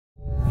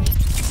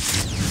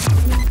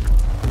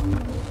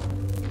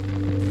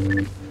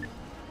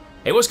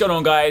Hey, what's going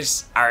on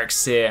guys?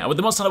 Arekkz here, and with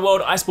the Monster Hunter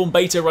World Iceborne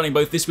beta running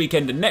both this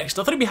weekend and next,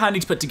 I thought it'd be handy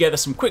to put together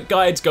some quick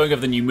guides going over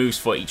the new moves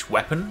for each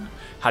weapon,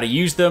 how to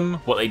use them,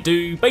 what they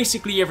do,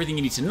 basically everything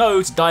you need to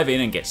know to dive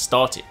in and get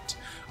started.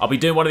 I'll be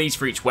doing one of these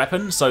for each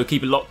weapon, so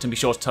keep it locked and be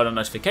sure to turn on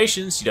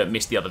notifications so you don't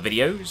miss the other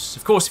videos.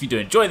 Of course, if you do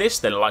enjoy this,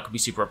 then a like would be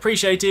super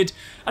appreciated,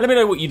 and let me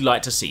know what you'd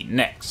like to see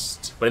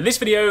next. But in this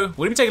video,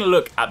 we're going to be taking a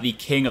look at the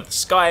King of the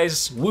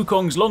Skies,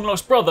 Wukong's long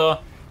lost brother,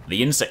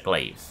 the Insect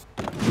Glaive.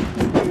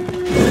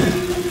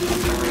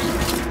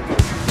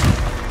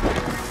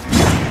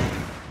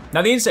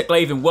 Now the Insect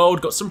Glaive in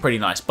World got some pretty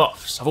nice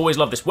buffs. I've always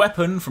loved this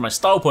weapon from a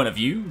style point of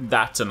view,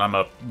 that and I'm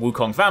a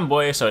Wukong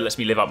fanboy so it lets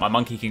me live out my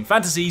Monkey King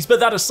fantasies, but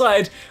that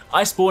aside,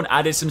 Iceborne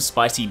added some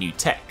spicy new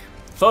tech.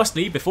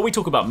 Firstly, before we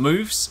talk about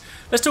moves,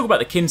 let's talk about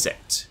the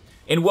Kinsect.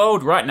 In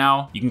World right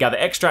now, you can gather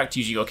extract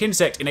using your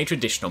Kinsect in a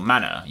traditional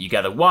manner. You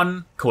gather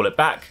one, call it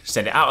back,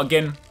 send it out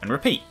again, and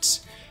repeat.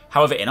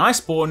 However, in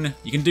Iceborne,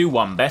 you can do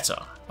one better.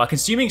 By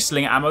consuming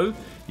sling ammo,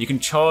 you can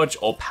charge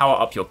or power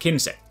up your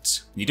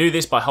Kinsect. You do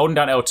this by holding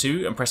down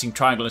L2 and pressing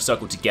triangle and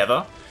circle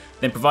together,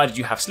 then provided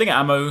you have slinger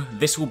ammo,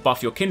 this will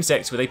buff your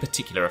Kinsect with a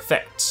particular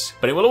effect.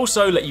 But it will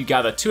also let you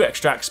gather 2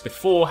 extracts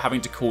before having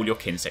to call your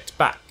Kinsect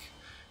back.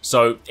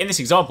 So in this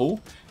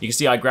example, you can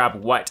see I grab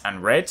white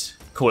and red,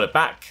 call it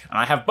back, and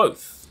I have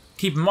both.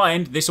 Keep in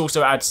mind, this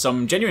also adds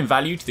some genuine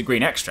value to the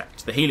green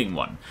extract, the healing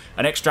one,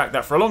 an extract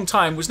that for a long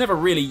time was never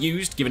really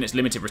used given its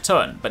limited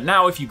return, but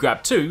now if you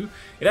grab 2,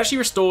 it actually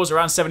restores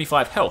around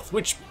 75 health,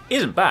 which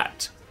isn't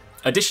bad.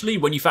 Additionally,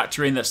 when you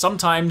factor in that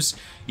sometimes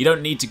you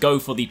don't need to go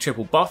for the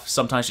triple buff,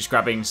 sometimes just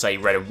grabbing, say,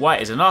 red and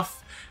white is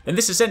enough, then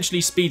this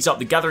essentially speeds up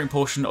the gathering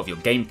portion of your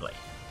gameplay.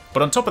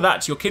 But on top of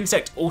that, your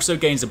Kinsect also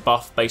gains a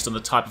buff based on the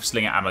type of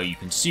slinger ammo you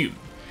consume.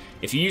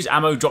 If you use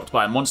ammo dropped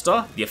by a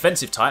monster, the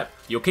offensive type,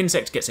 your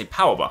Kinsect gets a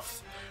power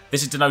buff.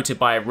 This is denoted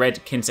by a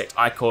red Kinsect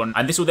icon,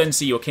 and this will then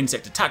see your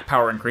Kinsect attack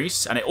power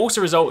increase, and it also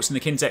results in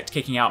the Kinsect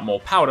kicking out more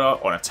powder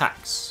on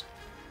attacks.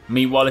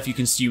 Meanwhile, if you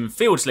consume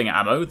field slinger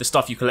ammo, the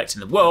stuff you collect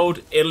in the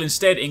world, it'll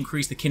instead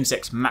increase the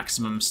Kinsect's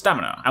maximum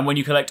stamina. And when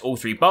you collect all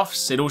 3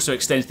 buffs, it also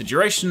extends the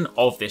duration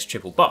of this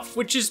triple buff,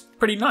 which is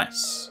pretty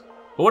nice.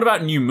 But what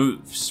about new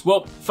moves?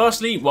 Well,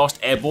 firstly, whilst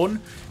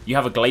airborne, you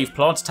have a glaive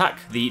plant attack,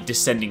 the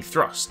Descending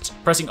Thrust.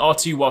 Pressing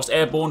R2 whilst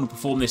airborne will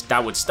perform this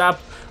downward stab,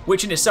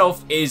 which in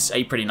itself is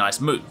a pretty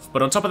nice move.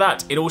 But on top of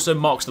that, it also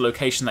marks the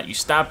location that you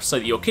stabbed so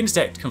that your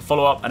Kinsect can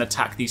follow up and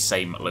attack the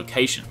same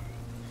location.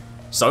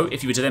 So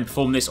if you were to then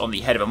perform this on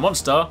the head of a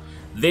monster,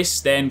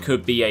 this then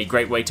could be a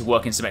great way to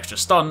work in some extra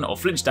stun or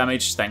flinch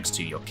damage thanks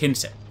to your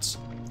Kinsect.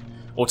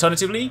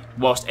 Alternatively,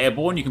 whilst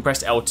airborne, you can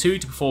press L2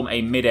 to perform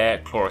a mid-air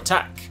claw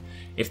attack.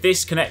 If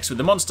this connects with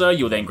the monster,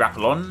 you'll then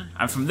grapple on,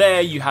 and from there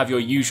you have your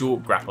usual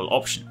grapple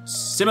options.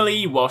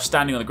 Similarly, while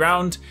standing on the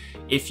ground,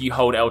 if you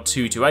hold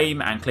L2 to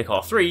aim and click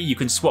R3, you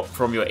can swap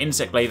from your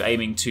Insect Glaive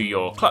aiming to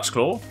your Clutch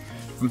Claw.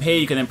 From here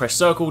you can then press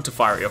circle to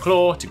fire at your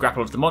claw to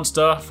grapple onto the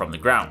monster from the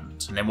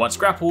ground. And then once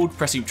grappled,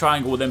 pressing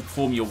triangle will then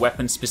perform your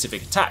weapon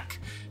specific attack.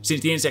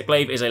 Since the Insect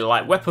Glaive is a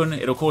light weapon,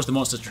 it'll cause the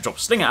monster to drop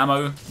slinger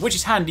ammo, which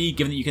is handy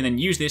given that you can then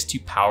use this to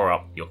power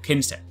up your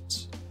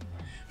Kinsect.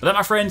 But that,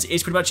 my friends,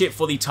 is pretty much it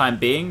for the time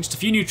being. Just a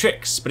few new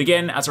tricks, but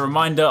again, as a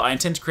reminder, I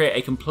intend to create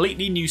a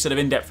completely new set of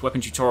in-depth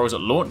weapon tutorials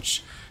at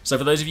launch. So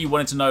for those of you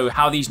wanting to know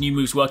how these new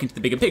moves work into the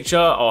bigger picture,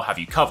 I'll have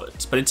you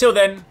covered. But until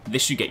then,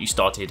 this should get you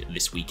started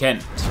this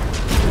weekend.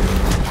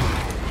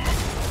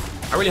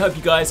 I really hope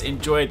you guys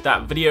enjoyed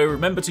that video.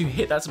 Remember to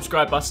hit that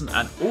subscribe button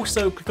and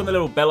also click on the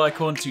little bell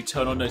icon to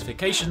turn on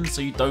notifications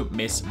so you don't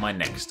miss my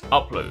next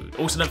upload.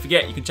 Also, don't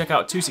forget, you can check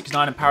out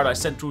 269 and Paradise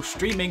Central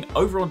streaming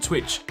over on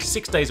Twitch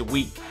 6 days a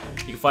week.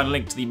 You can find a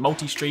link to the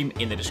multi-stream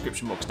in the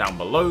description box down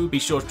below. Be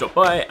sure to drop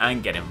by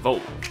and get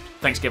involved.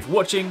 Thanks again for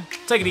watching.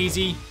 Take it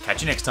easy.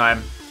 Catch you next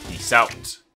time. Peace out.